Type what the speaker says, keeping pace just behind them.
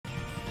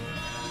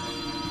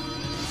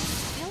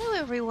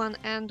everyone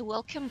and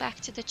welcome back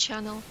to the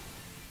channel.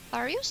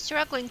 Are you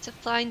struggling to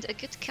find a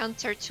good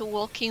counter to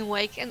Walking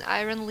Wake and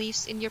Iron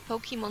Leaves in your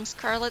Pokémon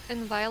Scarlet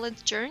and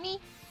Violet journey?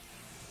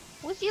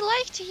 Would you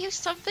like to use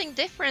something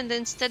different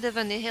instead of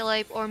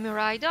Annihilape or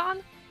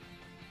Miraidon?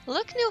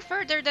 Look no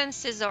further than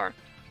Scizor.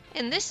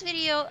 In this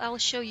video, I'll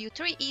show you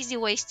 3 easy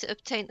ways to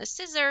obtain a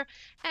Scizor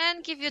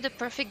and give you the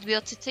perfect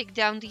build to take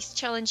down these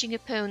challenging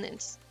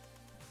opponents.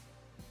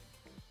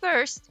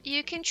 First,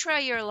 you can try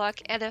your luck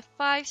at a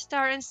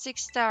 5-star and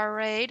 6-star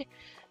raid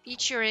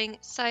featuring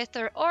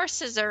Scyther or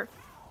Scizor.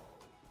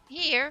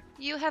 Here,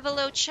 you have a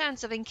low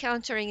chance of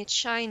encountering its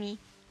shiny.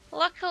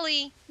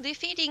 Luckily,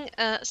 defeating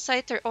a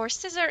Scyther or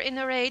Scizor in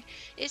a raid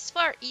is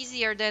far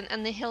easier than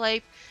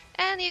Annihilape,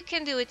 and you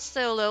can do it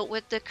solo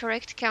with the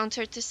correct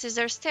counter to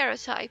Scizor's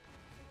Tera-type.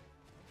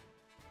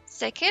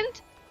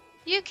 Second,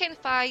 you can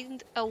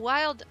find a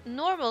wild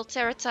normal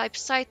Tera-type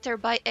Scyther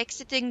by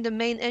exiting the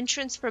main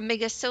entrance from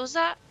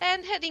Mesagoza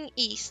and heading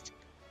east.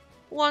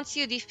 Once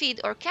you defeat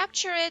or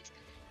capture it,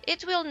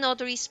 it will not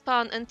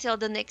respawn until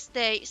the next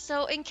day,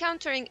 so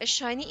encountering a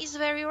shiny is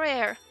very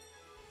rare.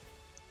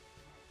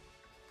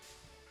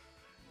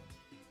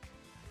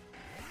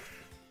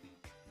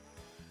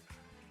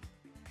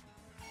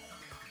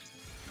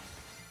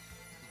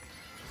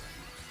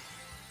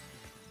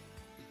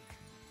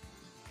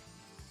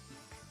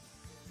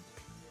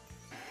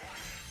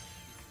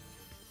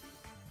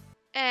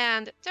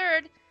 And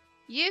third,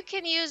 you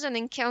can use an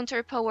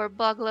encounter power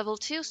bug level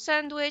 2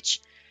 sandwich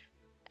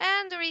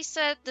and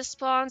reset the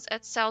spawns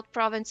at South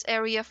Province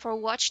area for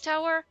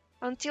Watchtower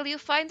until you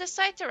find the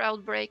Scyther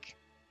outbreak.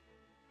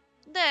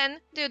 Then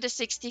do the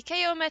 60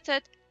 KO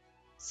method,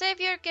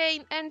 save your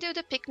game and do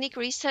the picnic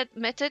reset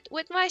method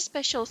with my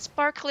special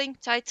Sparkling,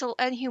 Title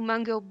and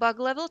Humongo bug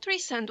level 3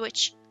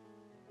 sandwich.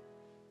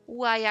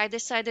 Why I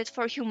decided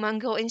for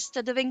Humongo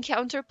instead of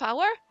encounter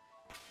power?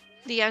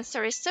 The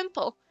answer is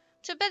simple.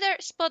 To better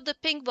spot the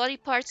pink body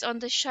parts on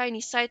the shiny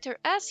Scyther,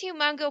 as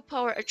Humongo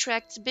power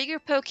attracts bigger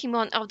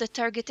Pokemon of the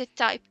targeted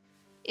type.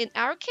 In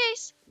our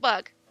case,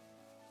 Bug.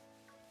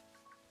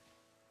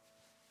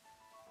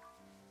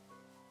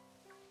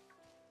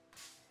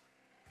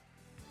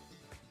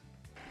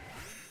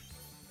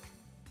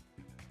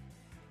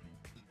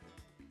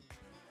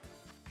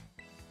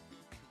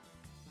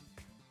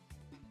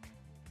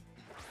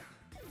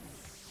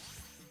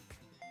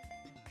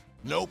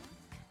 Nope.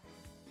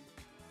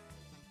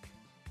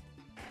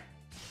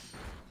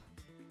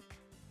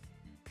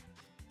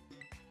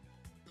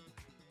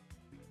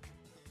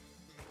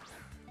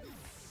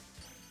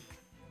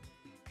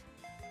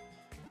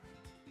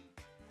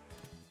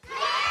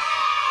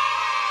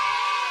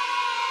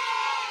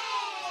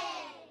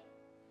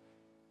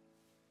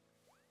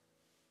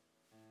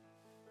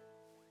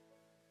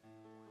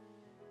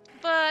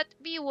 But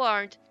be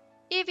warned,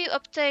 if you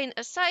obtain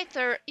a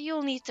Scyther,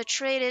 you'll need to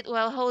trade it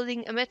while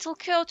holding a metal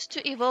coat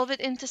to evolve it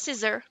into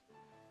Scizor.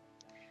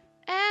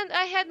 And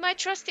I had my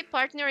trusty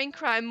partner in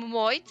crime,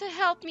 Moy, to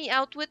help me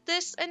out with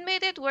this and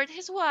made it worth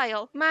his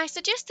while. My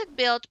suggested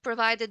build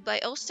provided by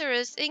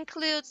Osiris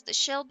includes the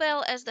Shell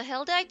Bell as the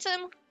held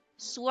item,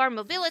 Swarm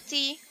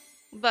Mobility,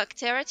 Bug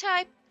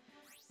Tera-type,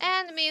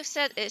 and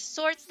moveset is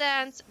Swords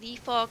Dance,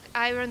 Defog,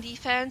 Iron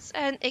Defense,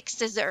 and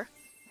Scizor.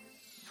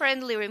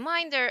 Friendly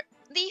reminder,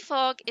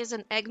 Defog is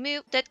an egg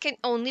move that can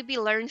only be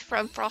learned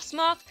from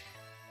Frostmoth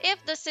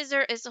if the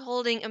Scizor is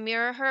holding a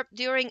Mirror Herb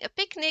during a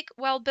picnic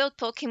while both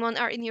Pokemon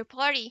are in your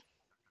party.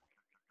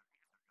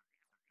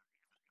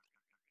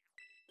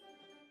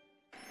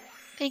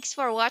 Thanks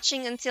for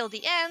watching until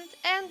the end,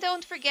 and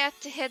don't forget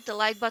to hit the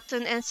like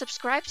button and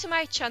subscribe to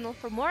my channel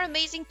for more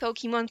amazing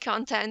Pokemon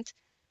content.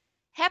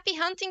 Happy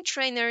hunting,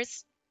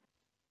 trainers!